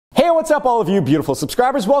Hey, what's up all of you beautiful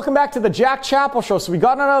subscribers? Welcome back to the Chapple Show. So we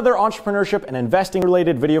got another entrepreneurship and investing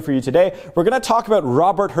related video for you today. We're going to talk about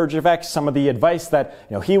Robert Herjavec, some of the advice that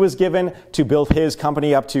he was given to build his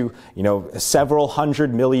company up to several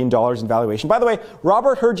 $100 million in valuation. By the way,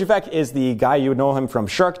 Robert Herjavec is the guy, you would know him from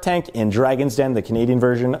Shark Tank and Dragon's Den, the Canadian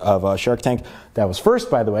version of Shark Tank. That was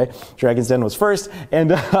first, by the way. Dragon's Den was first.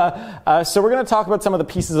 And so we're going to talk about some of the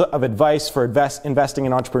pieces of advice for investing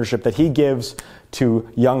in entrepreneurship that he gives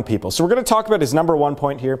to young people. So we're going to talk about his number one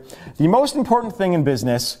point here. The most important thing in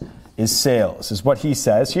business is sales, is what he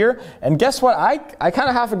says here. And guess what? I kind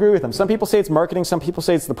of half agree with him. Some people say it's marketing, some people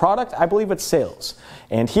say it's the product. I believe it's sales.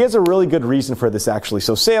 And he has a really good reason for this, actually.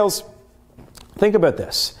 So sales, think about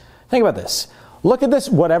this. Think about this. Look at this,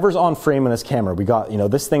 whatever's on frame in this camera. We got,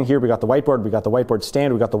 this thing here, we got the whiteboard, we got the whiteboard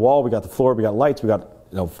stand, we got the wall, we got the floor, we got lights, we got,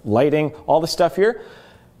 lighting, all this stuff here.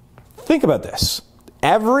 Think about this.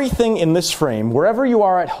 Everything in this frame, wherever you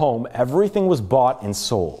are at home, everything was bought and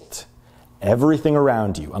sold. Everything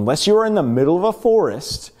around you. Unless you were in the middle of a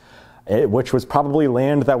forest, which was probably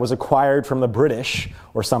land that was acquired from the British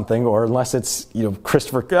or something, or unless it's,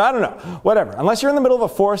 Christopher, I don't know, whatever. Unless you're in the middle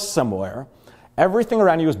of a forest somewhere, everything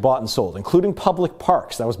around you was bought and sold, including public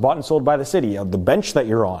parks that was bought and sold by the city. The bench that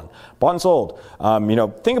you're on, bought and sold.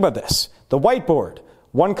 Think about this. The whiteboard.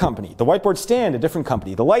 One company. The whiteboard stand, a different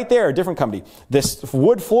company. The light there, a different company. This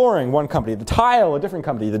wood flooring, one company. The tile, a different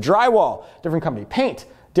company. The drywall, different company. Paint,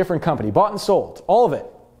 different company. Bought and sold. All of it.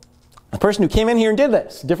 The person who came in here and did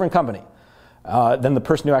this, different company. Than the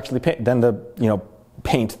person who actually paint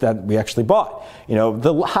that we actually bought.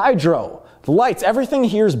 The hydro, the lights, everything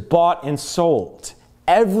here is bought and sold.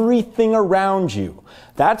 Everything around you.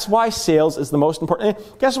 That's why sales is the most important.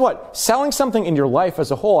 And guess what? Selling something in your life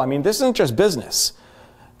as a whole, this isn't just business.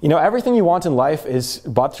 Everything you want in life is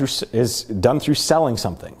done through selling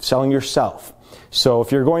something, selling yourself. So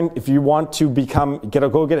if you want to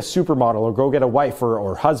go get a supermodel or go get a wife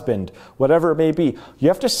or husband, whatever it may be, you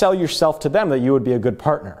have to sell yourself to them that you would be a good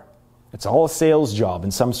partner. It's all a sales job in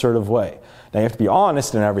some sort of way. Now you have to be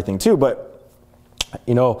honest and everything too, but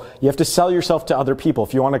you have to sell yourself to other people.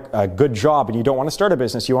 If you want a good job and you don't want to start a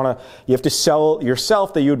business, you have to sell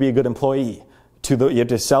yourself that you would be a good employee. You have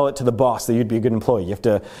to sell it to the boss that you'd be a good employee. You have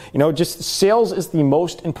to, just sales is the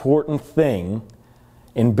most important thing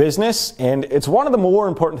in business, and it's one of the more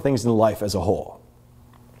important things in life as a whole.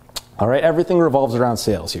 All right, everything revolves around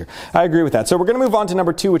sales here. I agree with that. So we're going to move on to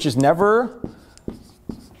number 2, which is never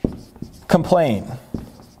complain.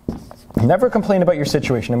 Never complain about your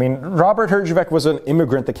situation. Robert Herjavec was an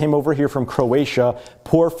immigrant that came over here from Croatia,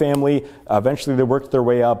 poor family. Eventually they worked their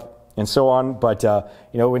way up and so on. But,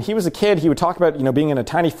 when he was a kid, he would talk about, being in a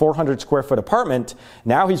tiny 400 square foot apartment.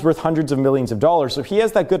 Now he's worth hundreds of millions of dollars. So he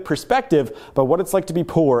has that good perspective about what it's like to be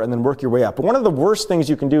poor and then work your way up. But one of the worst things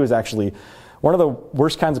you can do is actually, one of the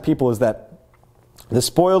worst kinds of people is that the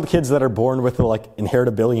spoiled kids that are born with inherit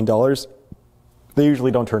 $1 billion, they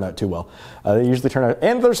usually don't turn out too well. They usually turn out,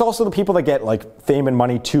 and there's also the people that get fame and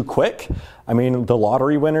money too quick. The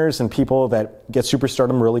lottery winners and people that get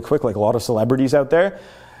superstardom really quick, like a lot of celebrities out there.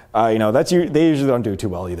 They usually don't do too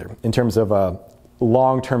well either in terms of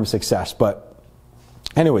long-term success. But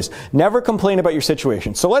anyways, never complain about your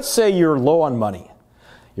situation. So let's say you're low on money.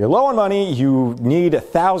 You're low on money, you need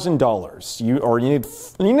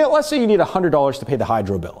 $1,000. Let's say you need $100 to pay the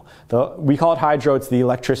hydro bill. We call it hydro, it's the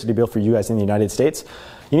electricity bill for you guys in the United States.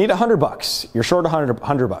 You need $100. You're short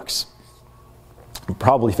 $100.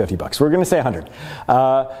 Probably $50. We're going to say 100.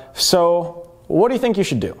 So what do you think you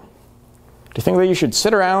should do? Do you think that you should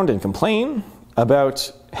sit around and complain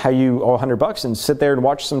about how you owe $100 and sit there and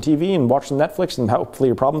watch some TV and watch some Netflix and hopefully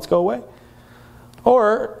your problems go away?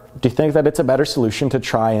 Or do you think that it's a better solution to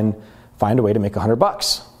try and find a way to make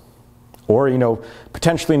 $100? Or,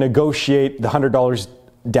 potentially negotiate the $100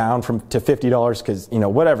 down to $50 because,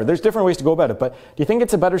 whatever. There's different ways to go about it. But do you think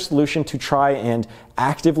it's a better solution to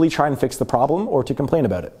actively try and fix the problem or to complain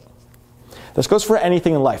about it? This goes for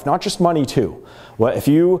anything in life, not just money too. Well, if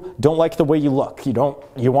you don't like the way you look,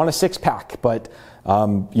 you want a six-pack, but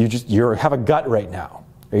you have a gut right now.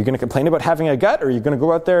 Are you going to complain about having a gut, or are you going to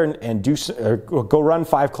go out there and go run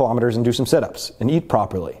 5 kilometers and do some sit-ups and eat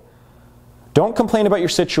properly? Don't complain about your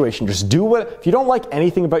situation. Just do if you don't like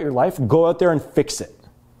anything about your life, go out there and fix it.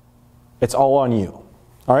 It's all on you.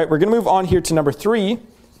 All right, we're going to move on here to number 3.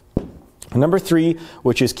 Number 3,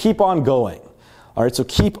 which is keep on going. All right, so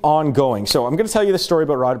keep on going. So I'm going to tell you the story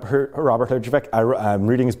about Robert Herjavec. I'm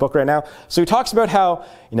reading his book right now. So he talks about how,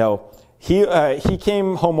 he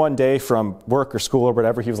came home one day from work or school or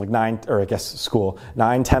whatever. He was 9,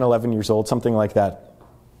 10, 11 years old, something like that.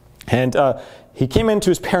 And he came into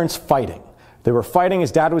his parents fighting. They were fighting.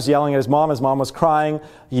 His dad was yelling at his mom. His mom was crying.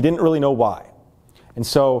 He didn't really know why. And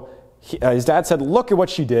so his dad said, look at what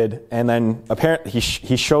she did. And then apparently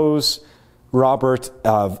he shows Robert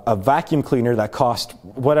a vacuum cleaner that cost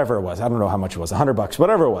whatever it was. I don't know how much it was, $100,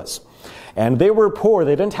 whatever it was. And they were poor.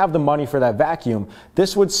 They didn't have the money for that vacuum.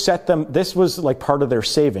 This was like part of their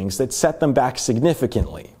savings that set them back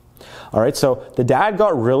significantly. All right, so the dad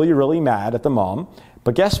got really, really mad at the mom.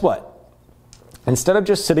 But guess what? Instead of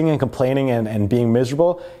just sitting and complaining and being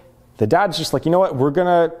miserable, the dad's just like, you know what? We're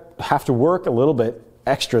going to have to work a little bit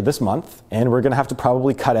extra this month, and we're going to have to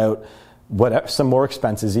probably cut out some more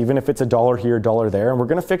expenses, even if it's $1 here, $1 there, and we're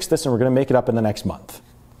going to fix this and we're going to make it up in the next month.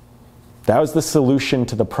 That was the solution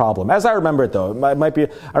to the problem. As I remember it, though, it might be.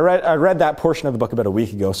 I read that portion of the book about a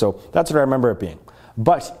week ago, so that's what I remember it being.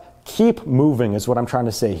 But keep moving is what I'm trying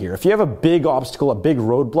to say here. If you have a big obstacle, a big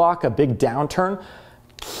roadblock, a big downturn,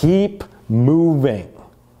 keep moving.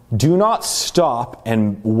 Do not stop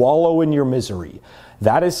and wallow in your misery.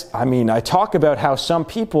 That is, I talk about how some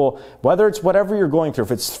people, whether it's whatever you're going through,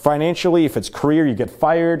 if it's financially, if it's career, you get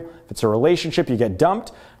fired, if it's a relationship, you get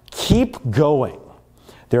dumped, keep going.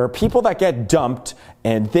 There are people that get dumped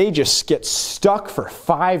and they just get stuck for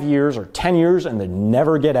 5 years or 10 years and they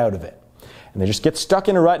never get out of it. And they just get stuck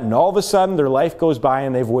in a rut, and all of a sudden their life goes by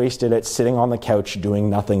and they've wasted it sitting on the couch doing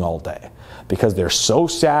nothing all day because they're so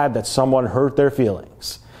sad that someone hurt their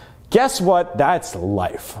feelings. Guess what? That's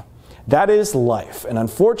life. That is life. And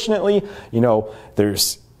unfortunately,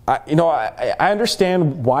 I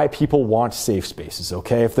understand why people want safe spaces,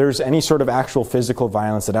 okay? If there's any sort of actual physical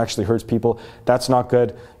violence that actually hurts people, that's not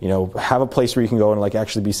good. Have a place where you can go and like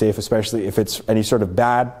actually be safe, especially if it's any sort of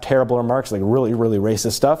bad, terrible remarks, like really, really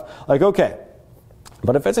racist stuff. Like, okay.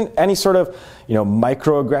 But if it's any sort of,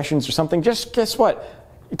 microaggressions or something, just guess what?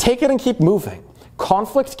 Take it and keep moving.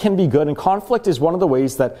 Conflict can be good, and conflict is one of the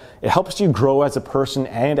ways that it helps you grow as a person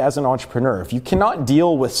and as an entrepreneur. If you cannot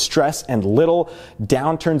deal with stress and little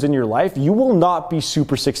downturns in your life, you will not be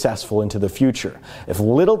super successful into the future. If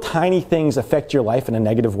little tiny things affect your life in a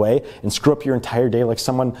negative way and screw up your entire day, like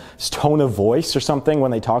someone's tone of voice or something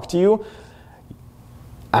when they talk to you,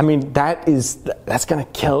 that's gonna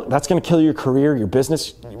kill your career, your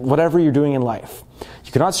business, whatever you're doing in life.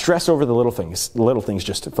 You cannot stress over the little things.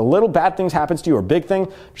 Just if a little bad thing happens to you or a big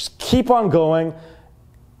thing, just keep on going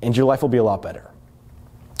and your life will be a lot better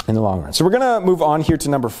in the long run. So we're going to move on here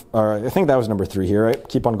to I think that was number 3 here, right?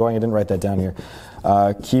 Keep on going. I didn't write that down here.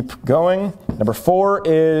 Keep going. Number 4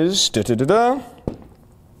 is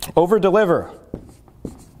over-deliver.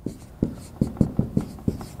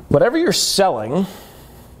 Whatever you're selling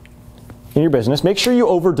in your business, make sure you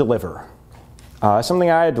over-deliver. Something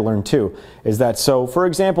I had to learn too is that, so for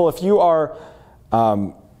example, if you are,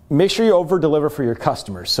 make sure you over-deliver for your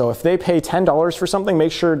customers. So if they pay $10 for something,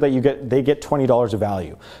 make sure that they get $20 of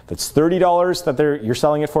value. If it's $30 that you're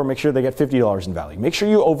selling it for, make sure they get $50 in value. Make sure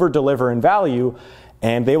you over-deliver in value,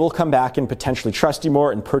 and they will come back and potentially trust you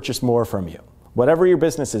more and purchase more from you. Whatever your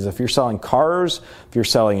business is, if you're selling cars, if you're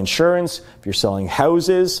selling insurance, if you're selling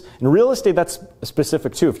houses, in real estate that's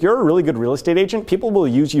specific too. If you're a really good real estate agent, people will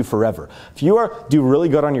use you forever. If you do really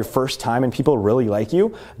good on your first time and people really like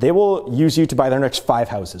you, they will use you to buy their next 5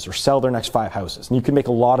 houses or sell their next 5 houses. And you can make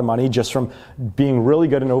a lot of money just from being really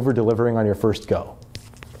good and over-delivering on your first go.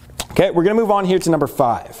 Okay, we're going to move on here to number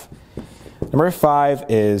 5. Number 5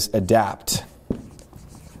 is adapt.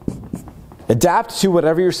 Adapt to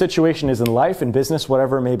whatever your situation is in life and business,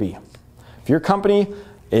 whatever it may be. If your company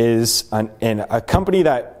is a company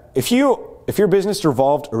that, if your business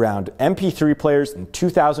revolved around MP3 players in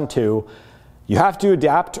 2002, you have to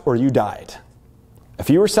adapt or you died. If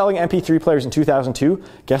you were selling MP3 players in 2002,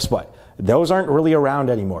 guess what? Those aren't really around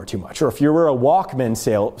anymore too much. Or if you were a Walkman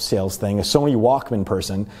sales thing, a Sony Walkman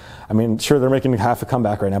person, sure they're making half a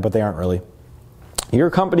comeback right now, but they aren't really. Your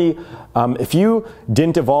company, if you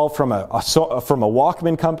didn't evolve from a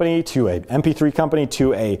Walkman company to an MP3 company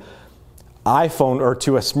to a iPhone or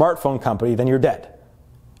to a smartphone company, then you're dead.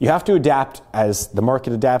 You have to adapt as the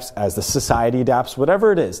market adapts, as the society adapts,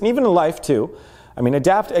 whatever it is. And even in life too.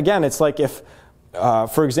 Adapt, again, it's like if,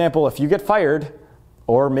 for example, if you get fired,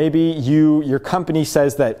 or maybe your company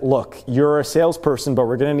says that, look, you're a salesperson, but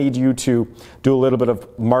we're going to need you to do a little bit of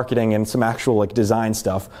marketing and some actual design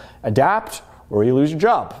stuff. Adapt, or you lose your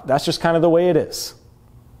job. That's just kind of the way it is.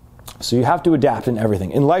 So you have to adapt in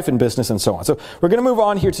everything, in life and business and so on. So we're going to move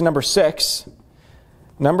on here to number 6.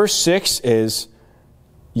 Number 6 is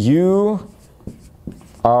you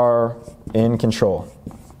are in control.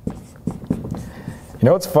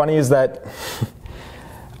 What's funny is that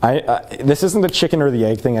this isn't the chicken or the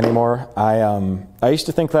egg thing anymore. I used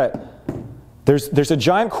to think that there's a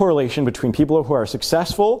giant correlation between people who are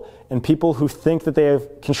successful and people who think that they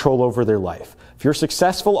have control over their life. If you're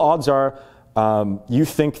successful, odds are you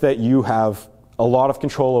think that you have a lot of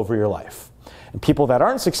control over your life. And people that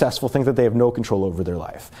aren't successful think that they have no control over their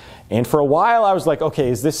life. And for a while I was like, okay,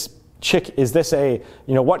 is this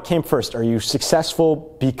what came first? Are you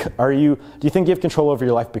successful? Do you think you have control over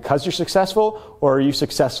your life because you're successful, or are you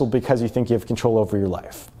successful because you think you have control over your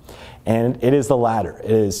life? And it is the latter.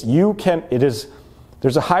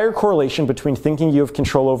 There's a higher correlation between thinking you have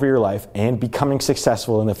control over your life and becoming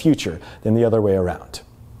successful in the future than the other way around.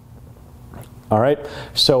 All right?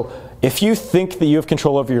 So if you think that you have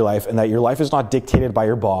control over your life and that your life is not dictated by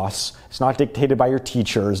your boss, it's not dictated by your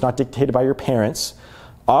teacher, it's not dictated by your parents,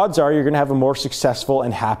 odds are you're going to have a more successful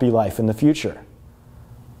and happy life in the future.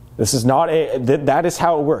 That is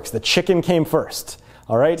how it works. The chicken came first.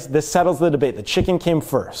 All right? This settles the debate. The chicken came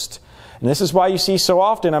first. And this is why you see so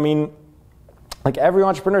often, like every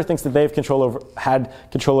entrepreneur thinks that they've had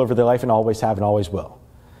control over their life and always have and always will.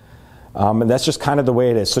 And that's just kind of the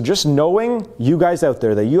way it is. So just knowing, you guys out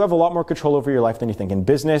there, that you have a lot more control over your life than you think in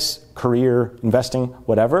business, career, investing,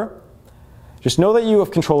 whatever. Just know that you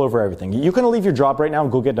have control over everything. You can leave your job right now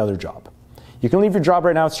and go get another job. You can leave your job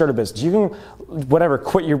right now and start a business. You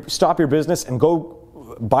can, stop your business and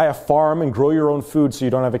go buy a farm and grow your own food so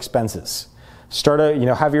you don't have expenses.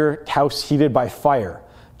 Have your house heated by fire.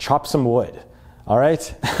 Chop some wood. All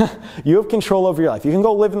right? You have control over your life. You can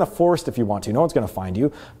go live in the forest if you want to. No one's going to find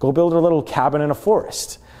you. Go build a little cabin in a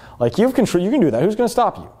forest. Like, you have control. You can do that. Who's going to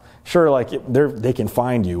stop you? Sure, they can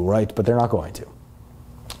find you, right? But they're not going to.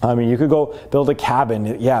 You could go build a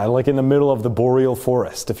cabin, like in the middle of the boreal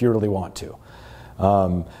forest if you really want to.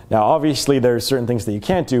 Now, obviously, there's certain things that you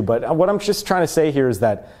can't do, but what I'm just trying to say here is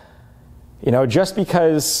that, just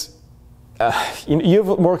because you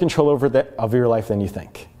have more control over your life than you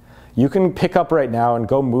think. You can pick up right now and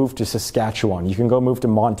go move to Saskatchewan. You can go move to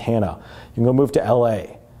Montana. You can go move to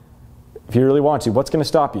LA. If you really want to, what's going to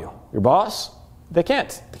stop you? Your boss? They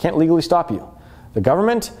can't. They can't legally stop you. The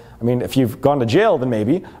government? If you've gone to jail, then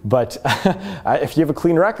maybe, but if you have a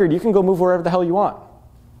clean record, you can go move wherever the hell you want.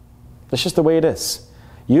 That's just the way it is.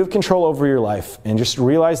 You have control over your life, and just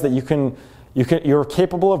realize that you're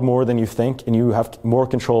capable of more than you think, and you have more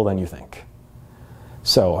control than you think.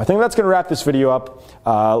 So I think that's going to wrap this video up.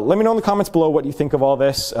 Let me know in the comments below what you think of all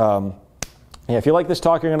this. If you like this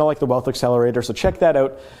talk, you're going to like the Wealth Accelerator, so check that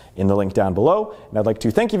out in the link down below. And I'd like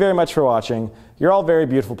to thank you very much for watching. You're all very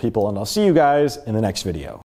beautiful people, and I'll see you guys in the next video.